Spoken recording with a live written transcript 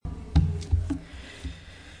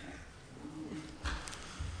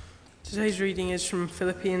Today's reading is from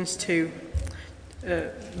Philippians 2,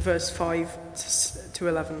 verse 5 to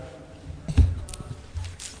 11.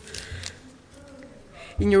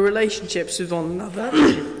 In your relationships with one another,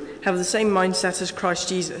 have the same mindset as Christ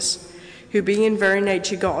Jesus, who being in very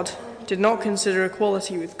nature God, did not consider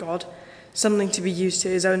equality with God something to be used to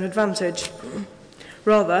his own advantage.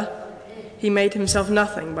 Rather, he made himself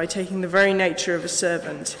nothing by taking the very nature of a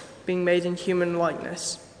servant, being made in human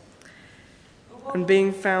likeness. And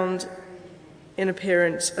being found in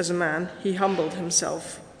appearance as a man, he humbled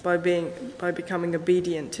himself by becoming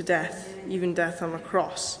obedient to death, even death on a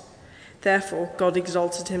cross. Therefore, God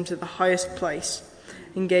exalted him to the highest place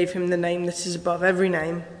and gave him the name that is above every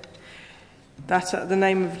name, that at the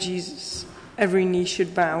name of Jesus every knee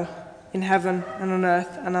should bow, in heaven and on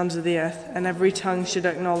earth and under the earth, and every tongue should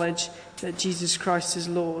acknowledge that Jesus Christ is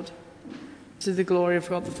Lord, to the glory of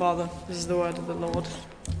God the Father. This is the word of the Lord.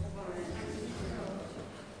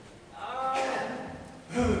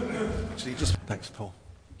 Thanks, Paul.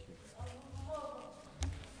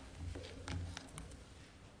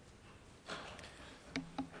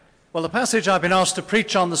 Well, the passage I've been asked to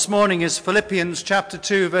preach on this morning is Philippians chapter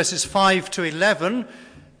 2, verses 5 to 11.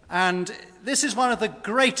 And this is one of the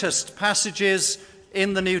greatest passages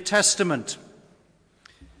in the New Testament.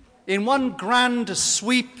 In one grand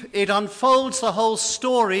sweep, it unfolds the whole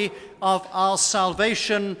story of our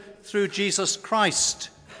salvation through Jesus Christ.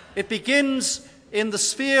 It begins in the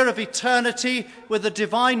sphere of eternity with the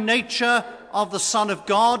divine nature of the Son of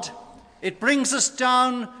God. It brings us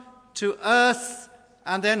down to earth,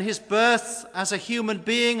 and then his birth as a human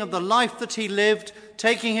being and the life that he lived,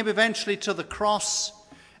 taking him eventually to the cross.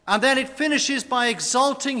 And then it finishes by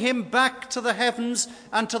exalting him back to the heavens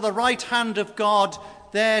and to the right hand of God,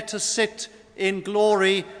 there to sit in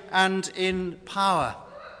glory and in power.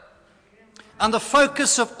 And the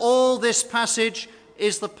focus of all this passage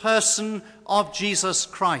is the person of Jesus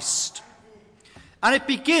Christ. And it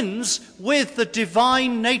begins with the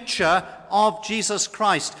divine nature of Jesus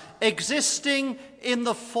Christ, existing in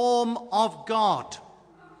the form of God.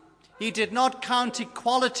 He did not count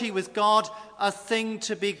equality with God a thing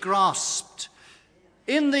to be grasped.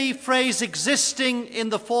 In the phrase existing in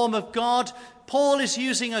the form of God, Paul is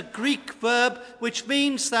using a Greek verb which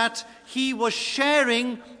means that he was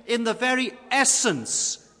sharing in the very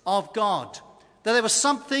essence of God. That there was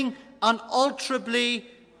something unalterably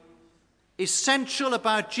essential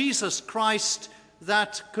about Jesus Christ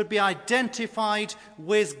that could be identified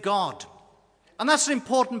with God. And that's an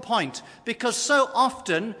important point, because so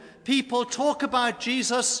often people talk about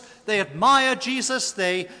Jesus, they admire Jesus,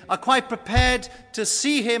 they are quite prepared to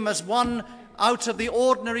see him as one out of the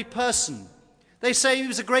ordinary person. They say he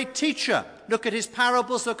was a great teacher. Look at his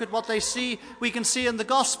parables, look at what we can see in the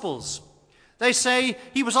Gospels. They say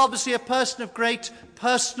he was obviously a person of great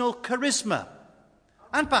personal charisma.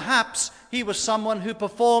 And perhaps he was someone who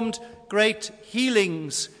performed great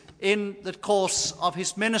healings in the course of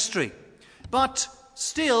his ministry. But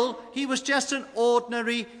still, he was just an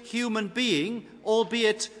ordinary human being,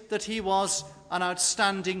 albeit that he was an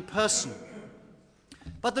outstanding person.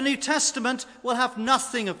 But the New Testament will have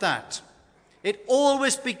nothing of that. It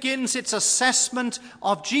always begins its assessment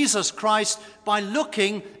of Jesus Christ by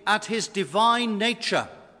looking at his divine nature.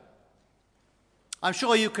 I'm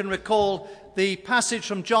sure you can recall the passage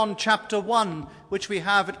from John chapter 1, which we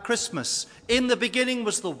have at Christmas. In the beginning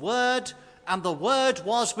was the Word, and the Word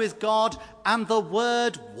was with God, and the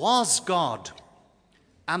Word was God.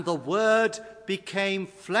 And the Word became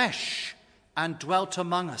flesh and dwelt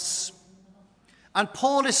among us. And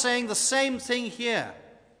Paul is saying the same thing here.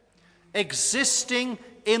 Existing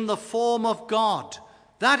in the form of God.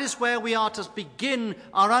 That is where we are to begin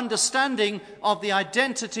our understanding of the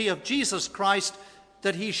identity of Jesus Christ,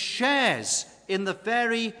 that he shares in the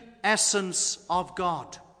very essence of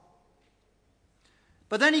God.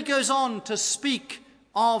 But then he goes on to speak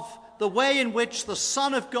of the way in which the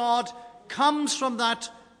Son of God comes from that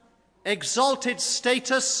exalted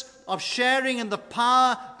status of sharing in the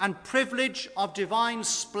power and privilege of divine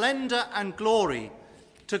splendor and glory,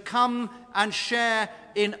 to come and share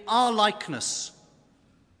in our likeness.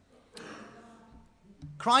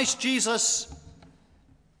 Christ Jesus,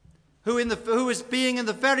 who is being in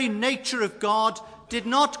the very nature of God, did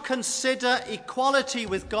not consider equality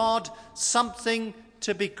with God something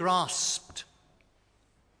to be grasped.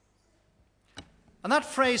 And that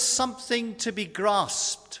phrase, something to be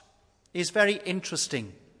grasped, is very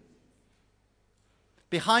interesting.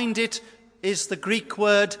 Behind it is the Greek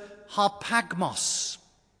word harpagmos.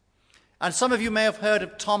 And some of you may have heard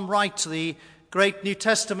of Tom Wright, the great New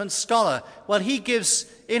Testament scholar. Well, he gives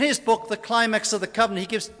In his book, The Climax of the Covenant, he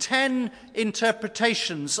gives 10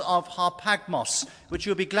 interpretations of harpagmos, which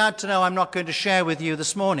you'll be glad to know I'm not going to share with you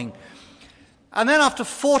this morning. And then after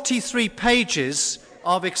 43 pages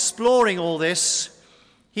of exploring all this,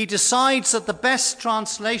 he decides that the best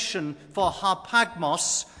translation for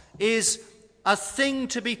harpagmos is a thing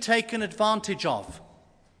to be taken advantage of.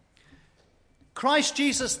 Christ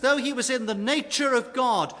Jesus, though he was in the nature of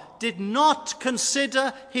God, did not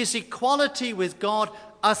consider his equality with God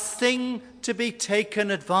a thing to be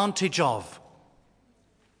taken advantage of.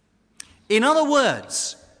 In other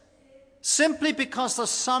words, simply because the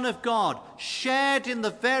Son of God shared in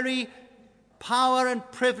the very power and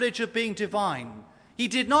privilege of being divine, he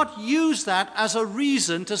did not use that as a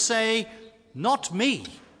reason to say, not me.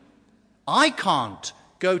 I can't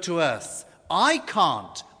go to earth. I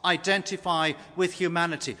can't identify with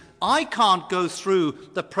humanity. I can't go through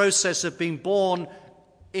the process of being born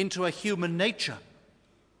into a human nature.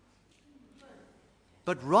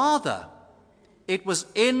 But rather, it was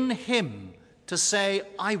in him to say,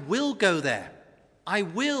 I will go there. I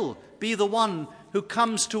will be the one who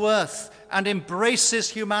comes to earth and embraces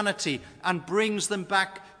humanity and brings them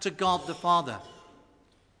back to God the Father.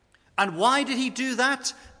 And why did he do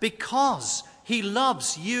that? Because he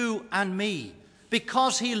loves you and me.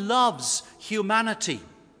 Because he loves humanity.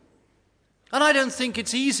 And I don't think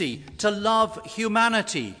it's easy to love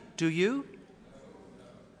humanity, do you?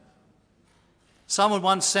 Someone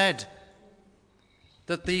once said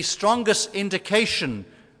that the strongest indication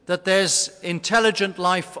that there's intelligent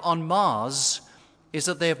life on Mars is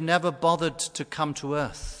that they have never bothered to come to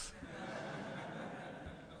Earth.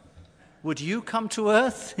 Would you come to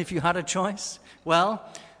Earth if you had a choice? Well,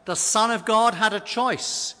 the Son of God had a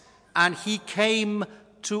choice, and he came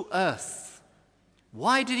to Earth.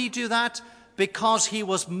 Why did he do that? Because he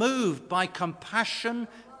was moved by compassion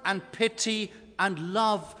and pity and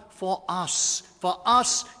love for us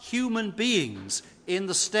human beings in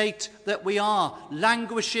the state that we are,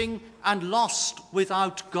 languishing and lost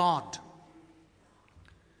without God.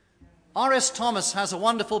 R.S. Thomas has a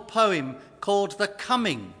wonderful poem called The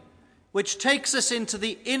Coming, which takes us into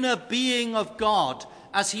the inner being of God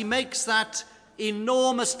as he makes that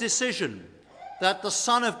enormous decision that the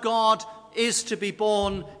Son of God is to be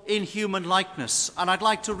born in human likeness. And I'd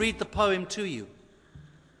like to read the poem to you.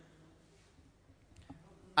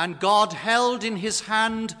 And God held in his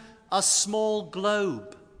hand a small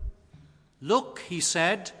globe. Look, he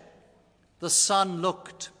said. The Son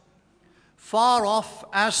looked. Far off,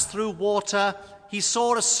 as through water, he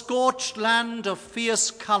saw a scorched land of fierce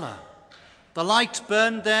colour. The light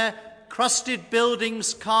burned there, crusted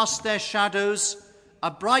buildings cast their shadows. A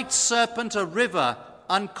bright serpent, a river,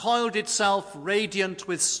 uncoiled itself, radiant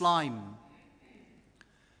with slime.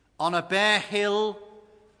 On a bare hill,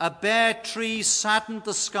 a bare tree saddened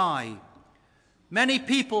the sky. Many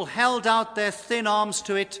people held out their thin arms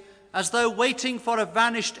to it, as though waiting for a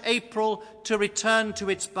vanished April to return to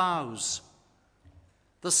its boughs.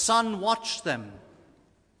 The sun watched them.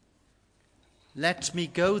 Let me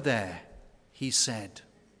go there, he said.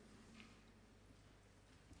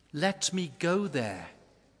 Let me go there,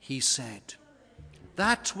 he said.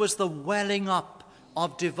 That was the welling up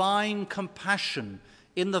of divine compassion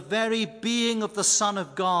in the very being of the Son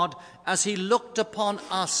of God as he looked upon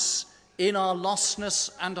us in our lostness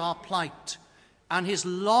and our plight, and his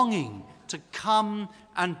longing to come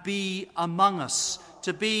and be among us,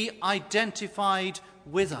 to be identified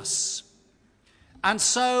with us. And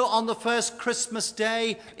so on the first Christmas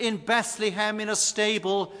day in Bethlehem in a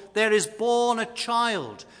stable, there is born a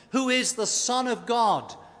child who is the Son of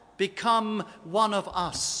God, become one of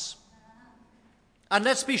us. And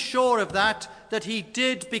let's be sure of that he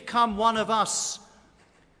did become one of us.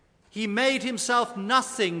 He made himself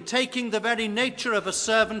nothing, taking the very nature of a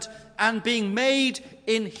servant and being made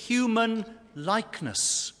in human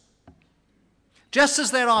likeness. Just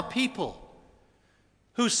as there are people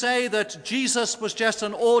who say that Jesus was just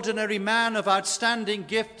an ordinary man of outstanding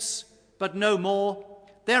gifts, but no more,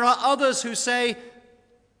 there are others who say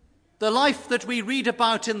the life that we read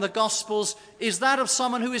about in the Gospels is that of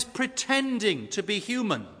someone who is pretending to be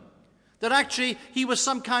human. That actually he was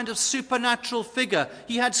some kind of supernatural figure.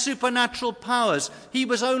 He had supernatural powers. He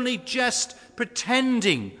was only just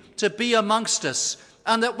pretending to be amongst us.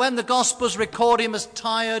 And that when the Gospels record him as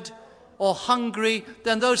tired or hungry,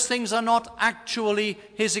 then those things are not actually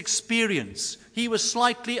his experience. He was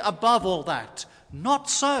slightly above all that. Not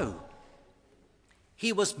so.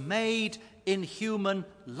 He was made in human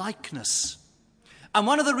likeness. And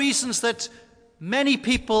one of the reasons that many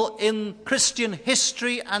people in Christian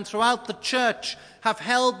history and throughout the church have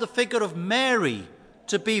held the figure of Mary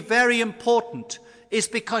to be very important is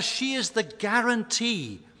because she is the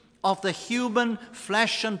guarantee of the human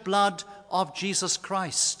flesh and blood of Jesus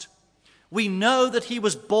Christ. We know that he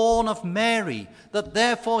was born of Mary, that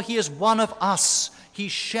therefore he is one of us. He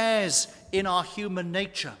shares in our human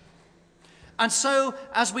nature. And so,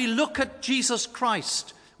 as we look at Jesus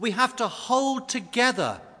Christ, we have to hold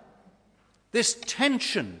together this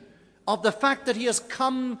tension of the fact that he has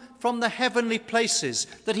come from the heavenly places,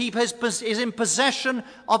 that he is in possession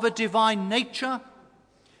of a divine nature,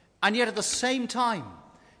 and yet at the same time,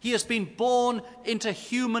 he has been born into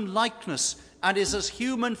human likeness and is as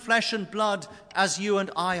human flesh and blood as you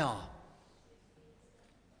and I are.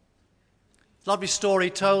 Lovely story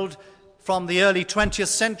told from the early 20th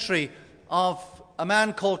century of a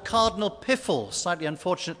man called Cardinal Piffle, slightly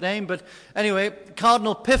unfortunate name, but anyway,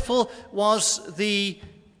 Cardinal Piffle was the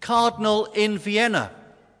cardinal in Vienna.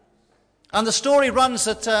 And the story runs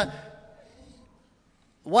that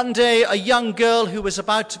one day a young girl who was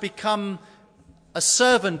about to become a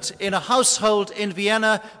servant in a household in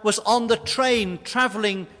Vienna was on the train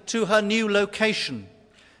traveling to her new location.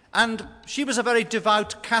 And she was a very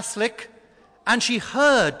devout Catholic, and she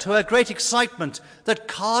heard, to her great excitement, that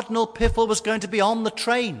Cardinal Piffle was going to be on the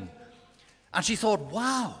train. And she thought,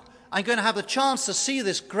 wow, I'm going to have the chance to see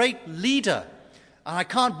this great leader. And I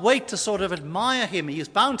can't wait to sort of admire him. He is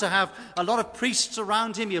bound to have a lot of priests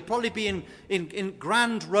around him. He'll probably be in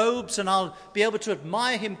grand robes, and I'll be able to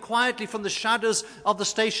admire him quietly from the shadows of the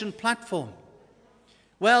station platform.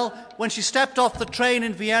 Well, when she stepped off the train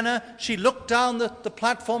in Vienna, she looked down the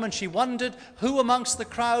platform and she wondered who amongst the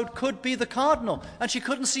crowd could be the cardinal. And she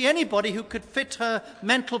couldn't see anybody who could fit her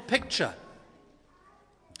mental picture.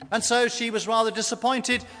 And so she was rather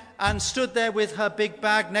disappointed and stood there with her big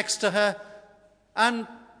bag next to her. And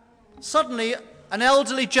suddenly, an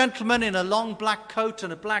elderly gentleman in a long black coat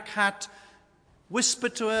and a black hat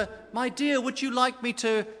whispered to her, "My dear, would you like me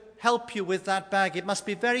to help you with that bag? It must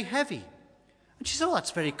be very heavy." And she said, "Oh,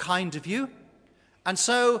 that's very kind of you." And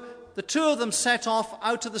so the two of them set off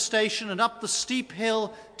out of the station and up the steep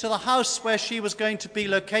hill to the house where she was going to be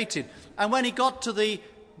located. And when he got to the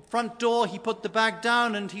front door, he put the bag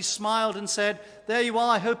down and he smiled and said, "There you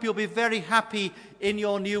are, I hope you'll be very happy in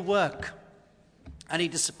your new work." And he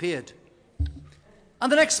disappeared. And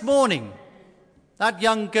the next morning, that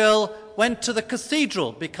young girl went to the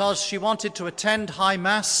cathedral because she wanted to attend High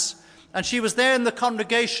Mass. And she was there in the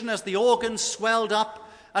congregation as the organ swelled up,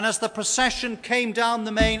 and as the procession came down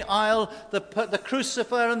the main aisle, the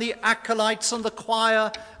crucifer and the acolytes and the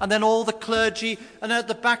choir, and then all the clergy, and at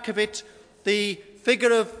the back of it, the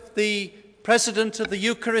figure of the president of the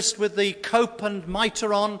Eucharist with the cope and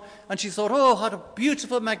mitre on. And she thought, oh, what a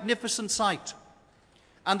beautiful, magnificent sight.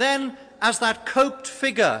 And then, as that coped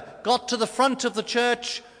figure got to the front of the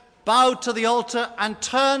church, bowed to the altar, and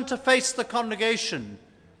turned to face the congregation,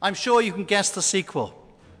 I'm sure you can guess the sequel.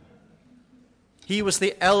 He was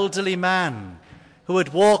the elderly man who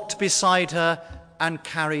had walked beside her and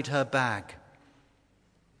carried her bag.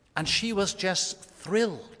 And she was just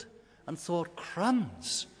thrilled and thought,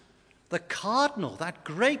 crumbs, the cardinal, that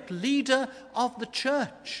great leader of the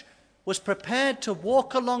church, was prepared to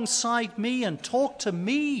walk alongside me and talk to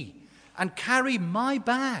me and carry my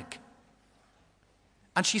bag.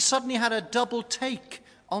 And she suddenly had a double take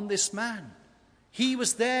on this man. He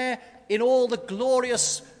was there in all the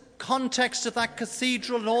glorious context of that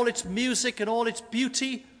cathedral and all its music and all its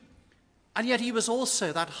beauty, and yet he was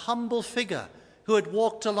also that humble figure who had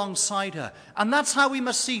walked alongside her. And that's how we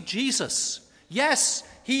must see Jesus. Yes,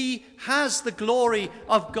 he has the glory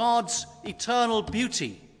of God's eternal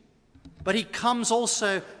beauty, but he comes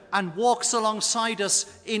also and walks alongside us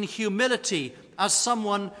in humility as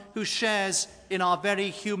someone who shares in our very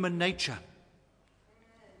human nature.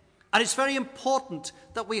 And it's very important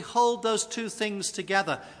that we hold those two things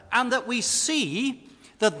together and that we see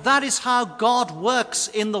that that is how God works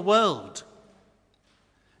in the world.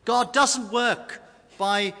 God doesn't work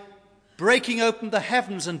by breaking open the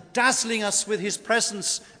heavens and dazzling us with his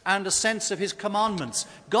presence and a sense of his commandments.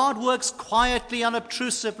 God works quietly,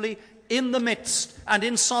 unobtrusively, in the midst and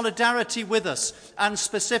in solidarity with us, and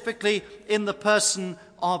specifically in the person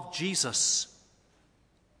of Jesus.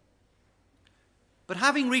 But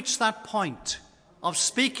having reached that point of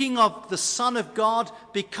speaking of the Son of God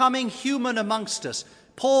becoming human amongst us,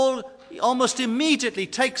 Paul almost immediately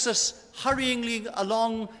takes us hurryingly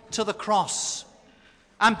along to the cross.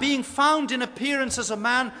 And being found in appearance as a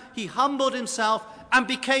man, he humbled himself and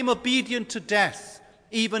became obedient to death,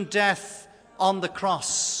 even death on the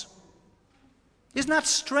cross. Isn't that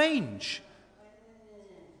strange?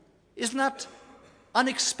 Isn't that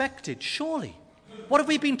unexpected? Surely. What have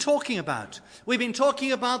we been talking about? We've been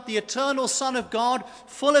talking about the eternal Son of God,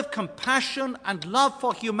 full of compassion and love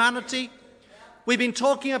for humanity. We've been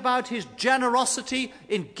talking about his generosity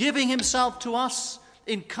in giving himself to us,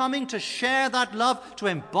 in coming to share that love, to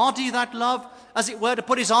embody that love, as it were, to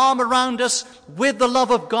put his arm around us with the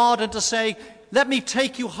love of God and to say, let me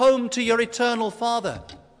take you home to your eternal Father.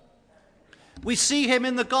 We see him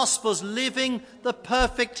in the Gospels living the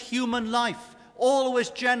perfect human life, always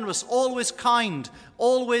generous, always kind,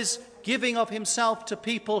 always giving of himself to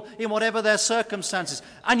people in whatever their circumstances.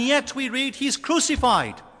 And yet we read he's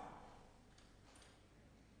crucified.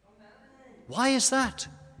 Why is that?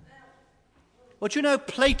 Well, do you know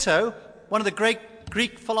Plato, one of the great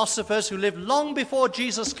Greek philosophers who lived long before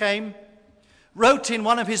Jesus came, wrote in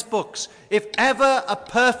one of his books, if ever a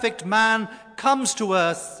perfect man comes to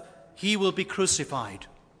earth, he will be crucified.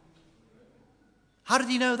 How did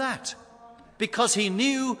he know that? Because he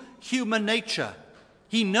knew human nature.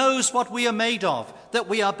 He knows what we are made of, that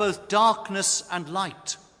we are both darkness and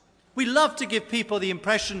light. We love to give people the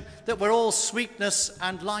impression that we're all sweetness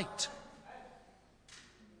and light.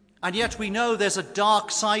 And yet we know there's a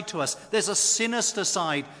dark side to us. There's a sinister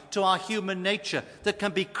side to our human nature that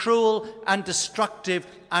can be cruel and destructive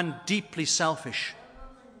and deeply selfish.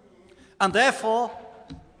 And therefore,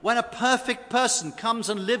 when a perfect person comes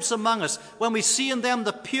and lives among us, when we see in them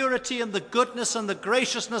the purity and the goodness and the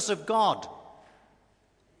graciousness of God,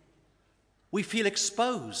 we feel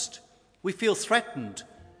exposed, we feel threatened,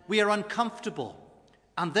 we are uncomfortable,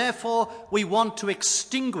 and therefore we want to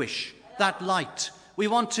extinguish that light. We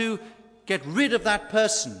want to get rid of that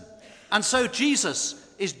person. And so Jesus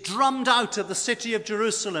is drummed out of the city of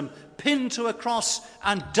Jerusalem, pinned to a cross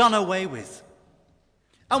and done away with.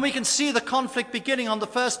 And we can see the conflict beginning on the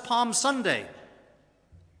first Palm Sunday.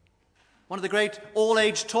 One of the great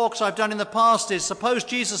all-age talks I've done in the past is, suppose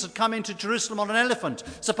Jesus had come into Jerusalem on an elephant.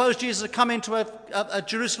 Suppose Jesus had come into a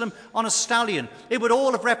Jerusalem on a stallion. It would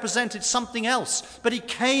all have represented something else. But he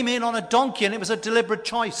came in on a donkey, and it was a deliberate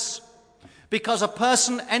choice. Because a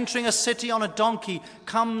person entering a city on a donkey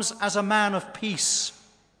comes as a man of peace.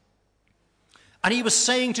 And he was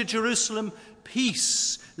saying to Jerusalem,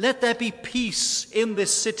 peace, let there be peace in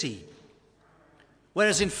this city.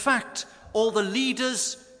 Whereas in fact, all the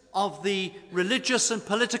leaders of the religious and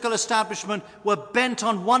political establishment were bent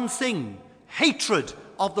on one thing, hatred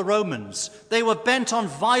of the Romans. They were bent on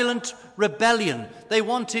violent rebellion. They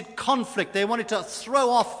wanted conflict. They wanted to throw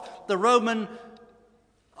off the Roman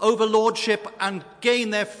overlordship and gain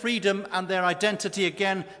their freedom and their identity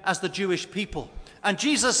again as the Jewish people. And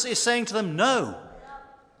Jesus is saying to them, no.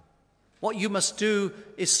 What you must do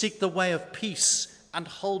is seek the way of peace and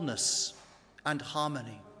wholeness and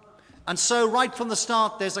harmony. And so right from the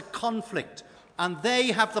start there's a conflict, and they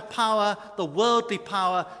have the power, the worldly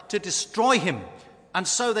power, to destroy him. And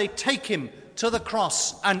so they take him to the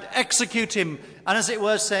cross and execute him, and as it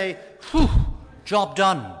were say, whew, job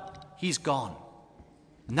done, he's gone.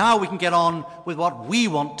 Now we can get on with what we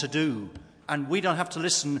want to do, and we don't have to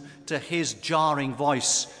listen to his jarring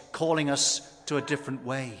voice calling us to a different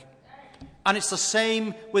way. And it's the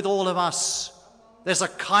same with all of us. There's a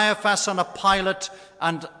Caiaphas and a Pilate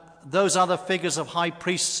and those other figures of high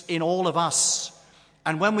priests in all of us.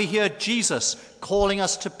 And when we hear Jesus calling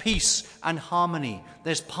us to peace and harmony,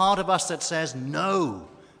 there's part of us that says, no,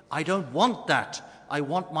 I don't want that. I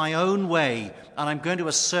want my own way, and I'm going to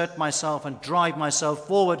assert myself and drive myself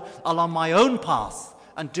forward along my own path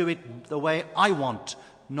and do it the way I want,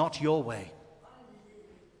 not your way.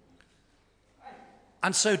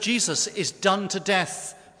 And so Jesus is done to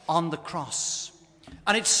death on the cross.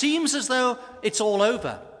 And it seems as though it's all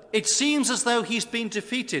over. It seems as though he's been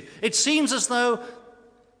defeated. It seems as though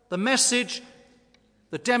the message,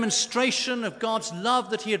 the demonstration of God's love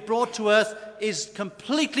that he had brought to earth is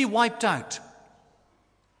completely wiped out.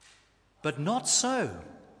 But not so.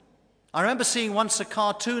 I remember seeing once a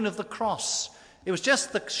cartoon of the cross. It was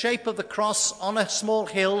just the shape of the cross on a small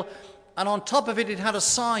hill, and on top of it, it had a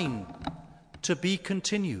sign, to be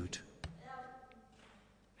continued.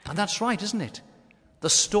 And that's right, isn't it? The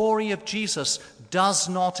story of Jesus does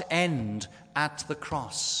not end at the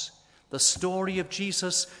cross. The story of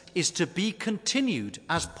Jesus is to be continued,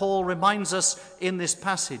 as Paul reminds us in this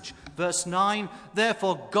passage. Verse 9,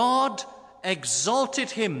 therefore God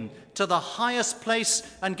exalted him to the highest place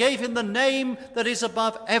and gave him the name that is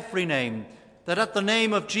above every name, that at the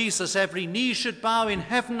name of Jesus every knee should bow in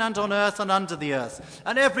heaven and on earth and under the earth,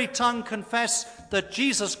 and every tongue confess that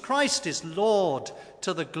Jesus Christ is Lord,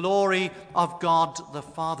 to the glory of God the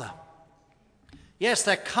Father. Yes,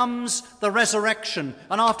 there comes the resurrection,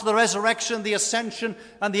 and after the resurrection, the ascension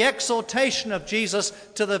and the exaltation of Jesus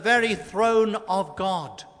to the very throne of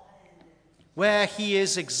God, where he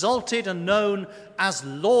is exalted and known as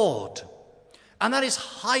Lord. And that is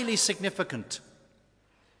highly significant.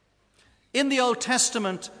 In the Old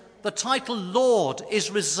Testament, the title Lord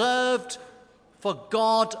is reserved for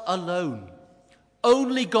God alone.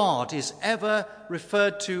 Only God is ever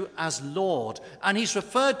referred to as Lord. And he's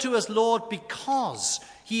referred to as Lord because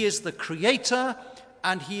he is the creator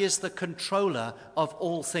and he is the controller of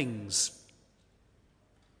all things.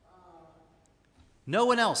 No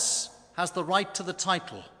one else has the right to the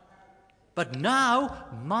title. But now,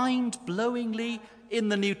 mind-blowingly, in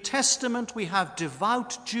the New Testament, we have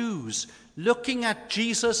devout Jews looking at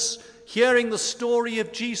Jesus, hearing the story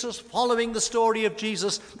of Jesus, following the story of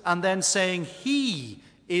Jesus, and then saying, he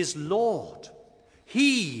is Lord.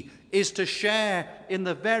 He is to share in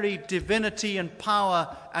the very divinity and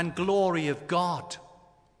power and glory of God.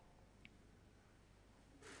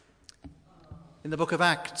 In the book of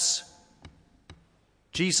Acts,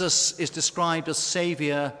 Jesus is described as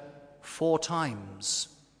Saviour 4 times.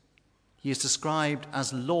 He is described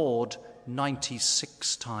as Lord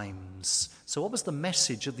 96 times. So what was the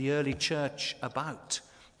message of the early church about?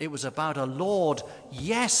 It was about a Lord,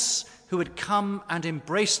 yes, who had come and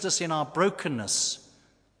embraced us in our brokenness,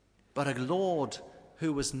 but a Lord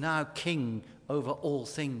who was now king over all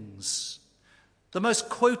things. The most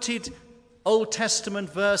quoted Old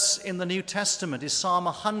Testament verse in the New Testament is Psalm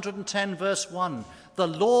 110, verse 1. The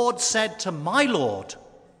Lord said to my Lord,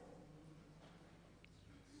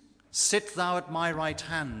 sit thou at my right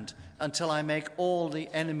hand until I make all the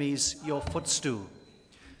enemies your footstool.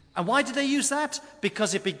 And why did they use that?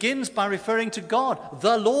 Because it begins by referring to God.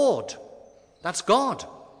 The Lord, that's God,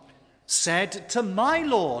 said to my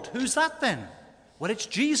Lord. Who's that then? Well, it's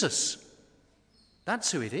Jesus.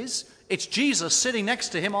 That's who it is. It's Jesus sitting next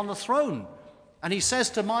to him on the throne. And he says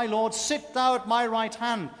to my Lord, sit thou at my right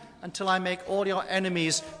hand until I make all your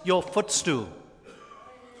enemies your footstool.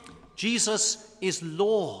 Jesus is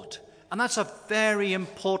Lord. And that's a very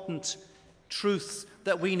important truth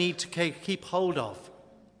that we need to keep hold of.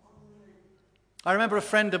 I remember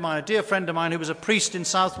a dear friend of mine who was a priest in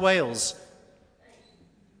South Wales.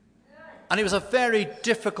 And it was a very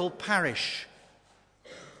difficult parish.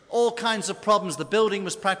 All kinds of problems. The building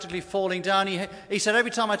was practically falling down. He said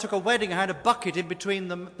every time I took a wedding, I had a bucket in between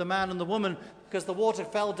the man and the woman because the water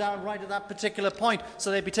fell down right at that particular point.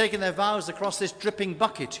 So they'd be taking their vows across this dripping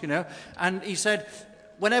bucket, And he said,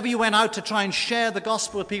 whenever you went out to try and share the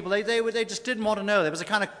gospel with people, they just didn't want to know. There was a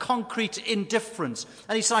kind of concrete indifference.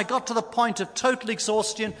 And he said, I got to the point of total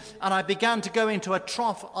exhaustion and I began to go into a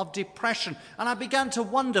trough of depression. And I began to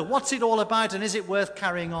wonder, what's it all about and is it worth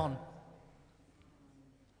carrying on?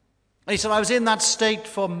 And he said, I was in that state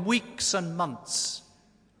for weeks and months.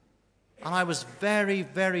 And I was very,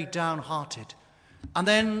 very downhearted. And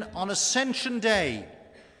then on Ascension Day,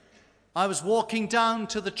 I was walking down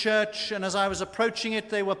to the church, and as I was approaching it,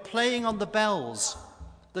 they were playing on the bells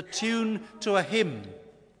the tune to a hymn.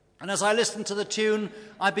 And as I listened to the tune,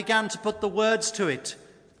 I began to put the words to it.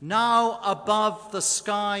 Now above the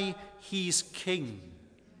sky, he's king.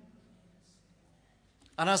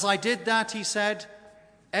 And as I did that, he said,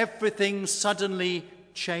 everything suddenly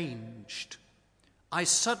changed. I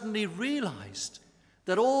suddenly realized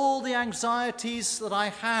that all the anxieties that I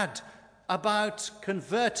had about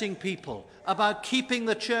converting people, about keeping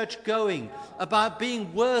the church going, about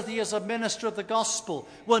being worthy as a minister of the gospel,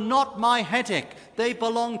 were not my headache. They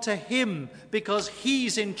belong to him because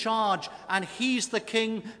he's in charge and he's the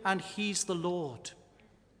king and he's the Lord.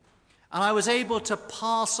 And I was able to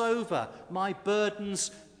pass over my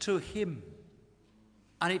burdens to him.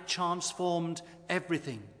 And it transformed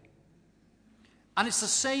everything. And it's the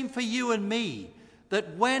same for you and me,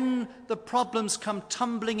 that when the problems come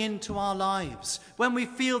tumbling into our lives, when we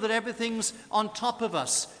feel that everything's on top of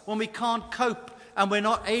us, when we can't cope and we're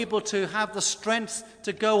not able to have the strength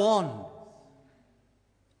to go on,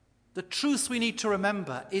 the truth we need to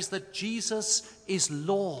remember is that Jesus is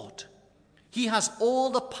Lord. He has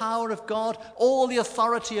all the power of God, all the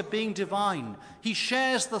authority of being divine. He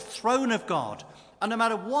shares the throne of God. And no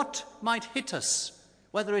matter what might hit us,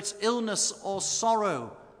 whether it's illness or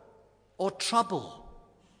sorrow or trouble,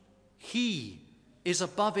 he is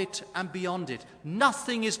above it and beyond it.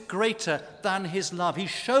 Nothing is greater than his love. He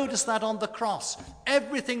showed us that on the cross.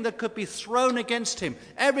 Everything that could be thrown against him,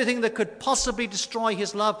 everything that could possibly destroy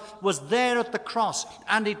his love was there at the cross,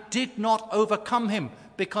 and it did not overcome him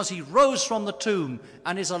because he rose from the tomb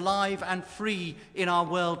and is alive and free in our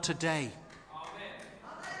world today.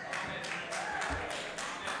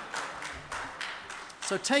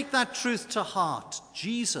 So take that truth to heart.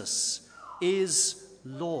 Jesus is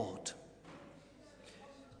Lord.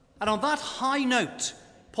 And on that high note,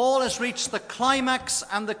 Paul has reached the climax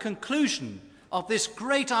and the conclusion of this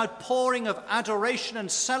great outpouring of adoration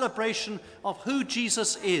and celebration of who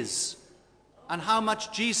Jesus is and how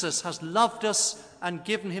much Jesus has loved us and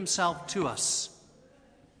given himself to us.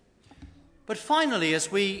 But finally,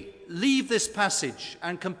 as we leave this passage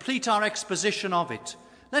and complete our exposition of it,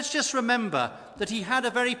 let's just remember that he had a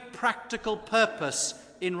very practical purpose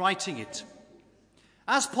in writing it.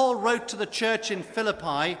 As Paul wrote to the church in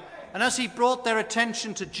Philippi, and as he brought their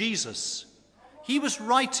attention to Jesus, he was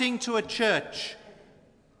writing to a church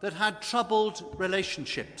that had troubled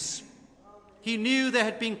relationships. He knew there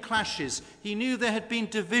had been clashes. He knew there had been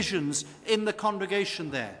divisions in the congregation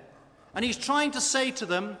there. And he's trying to say to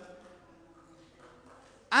them,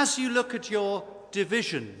 as you look at your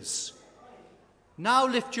divisions, now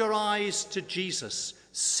lift your eyes to Jesus.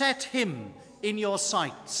 Set him in your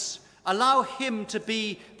sights. Allow him to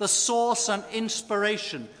be the source and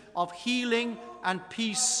inspiration of healing and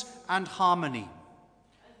peace and harmony.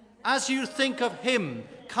 As you think of him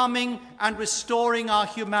coming and restoring our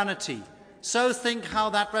humanity, so think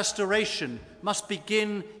how that restoration must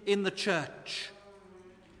begin in the church.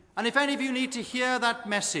 And if any of you need to hear that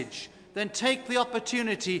message, then take the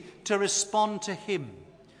opportunity to respond to him.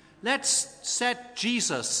 Let's set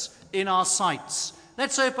Jesus in our sights.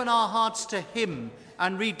 Let's open our hearts to him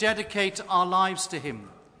and rededicate our lives to him.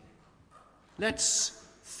 Let's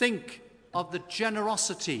think of the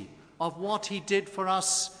generosity of what he did for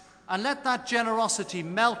us, and let that generosity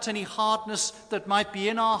melt any hardness that might be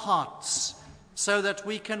in our hearts, so that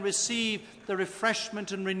we can receive the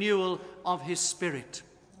refreshment and renewal of his Spirit.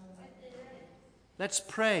 Let's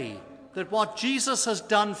pray that what Jesus has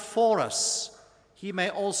done for us, he may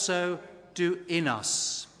also do in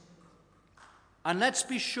us. And let's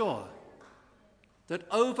be sure that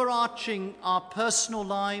overarching our personal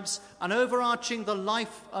lives and overarching the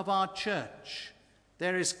life of our church,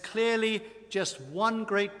 there is clearly just one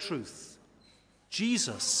great truth.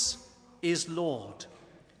 Jesus is Lord.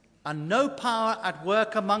 And no power at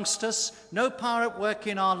work amongst us, no power at work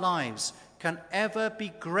in our lives can ever be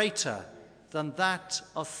greater than that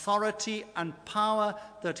authority and power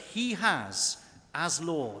that he has as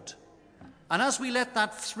Lord. And as we let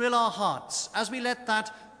that thrill our hearts, as we let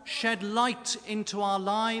that shed light into our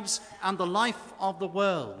lives and the life of the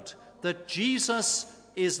world, that Jesus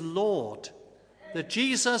is Lord, that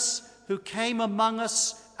Jesus who came among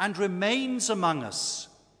us and remains among us,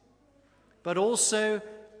 but also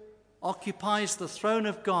occupies the throne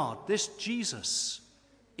of God, this Jesus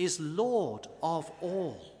is Lord of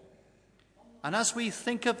all. And as we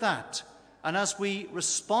think of that, and as we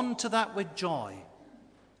respond to that with joy,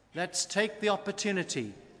 let's take the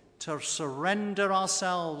opportunity to surrender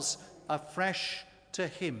ourselves afresh to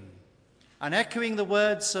him. And echoing the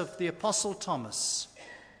words of the Apostle Thomas,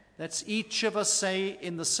 let's each of us say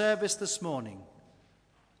in the service this morning,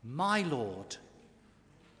 my Lord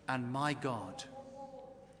and my God.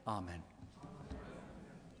 Amen.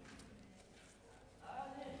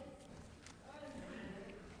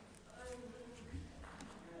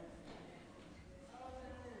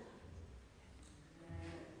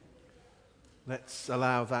 Let's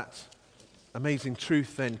allow that amazing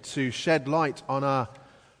truth then to shed light on our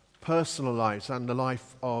personal lives and the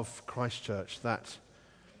life of Christchurch, that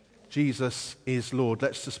Jesus is Lord.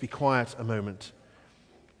 Let's just be quiet a moment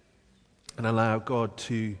and allow God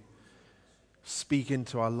to speak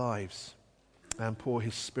into our lives and pour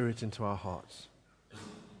his Spirit into our hearts.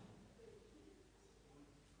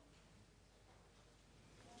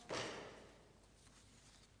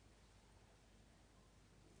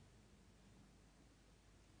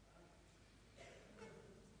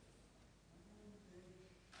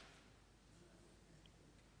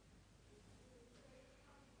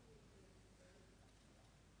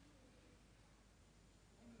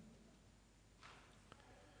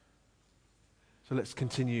 So let's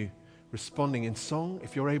continue responding in song.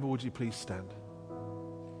 If you're able, would you please stand?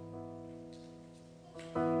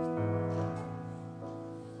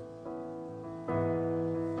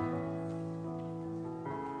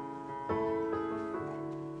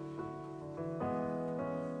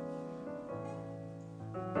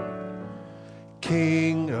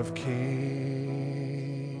 King of kings,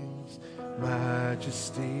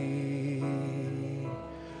 majesty,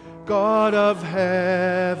 God of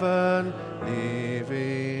heaven,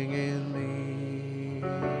 living in me,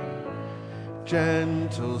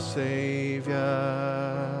 gentle Savior,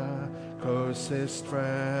 closest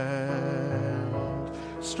friend,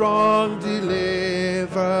 strong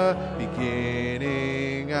deliverer,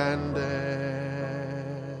 beginning and end.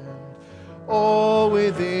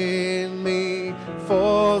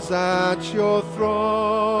 at your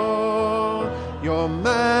throne, your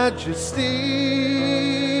majesty.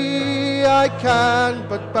 I can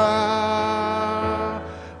but bow.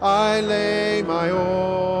 I lay my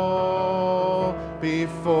all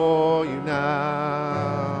before you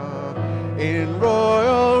now. In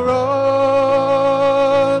royal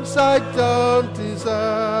robes I don't deserve,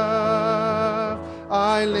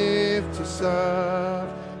 I live to serve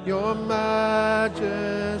your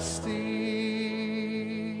majesty.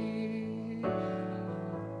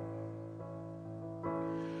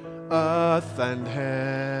 Earth and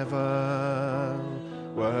heaven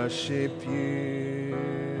worship you.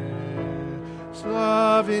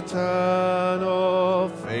 Love eternal,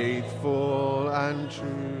 faithful and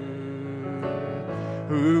true,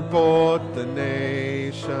 who bought the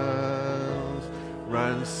nations,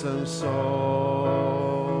 ransomed souls,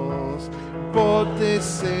 brought this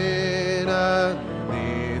sinner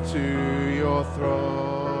near to your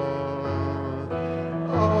throne.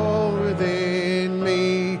 All within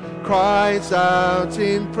me cries out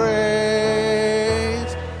in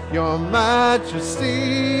praise, your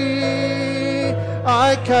majesty.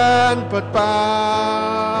 I can but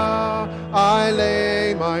bow. I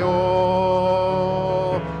lay my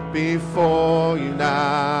all before you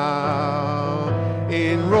now.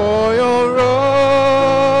 In royal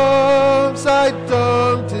robes I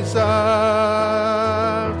don't deserve,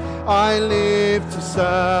 I live to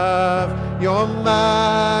serve your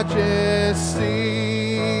majesty.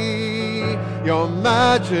 Your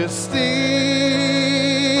majesty,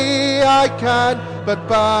 I can but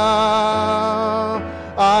bow.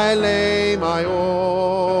 I lay my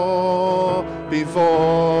all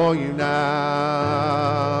before you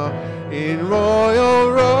now. In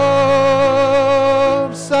royal robes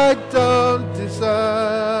I don't deserve,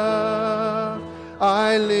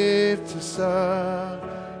 I live to serve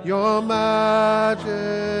your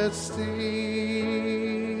majesty.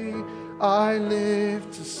 I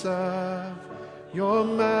live to serve your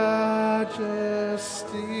majesty.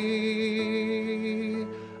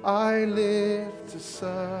 I live to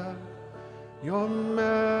serve your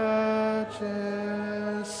majesty.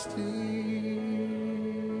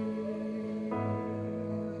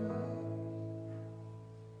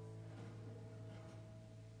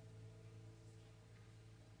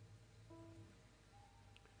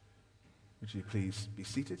 Would you please be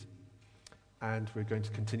seated? And we're going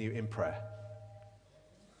to continue in prayer.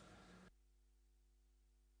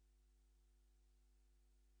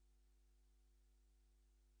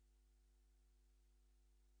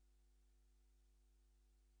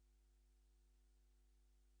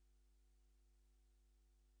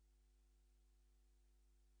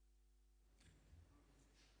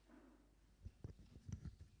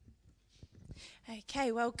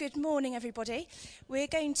 Okay, well, good morning, everybody. We're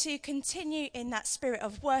going to continue in that spirit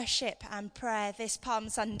of worship and prayer this Palm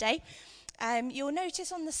Sunday. You'll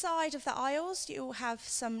notice on the side of the aisles, you'll have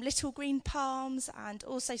some little green palms and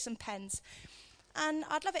also some pens. And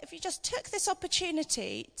I'd love it if you just took this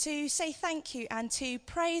opportunity to say thank you and to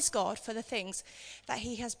praise God for the things that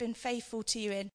he has been faithful to you in.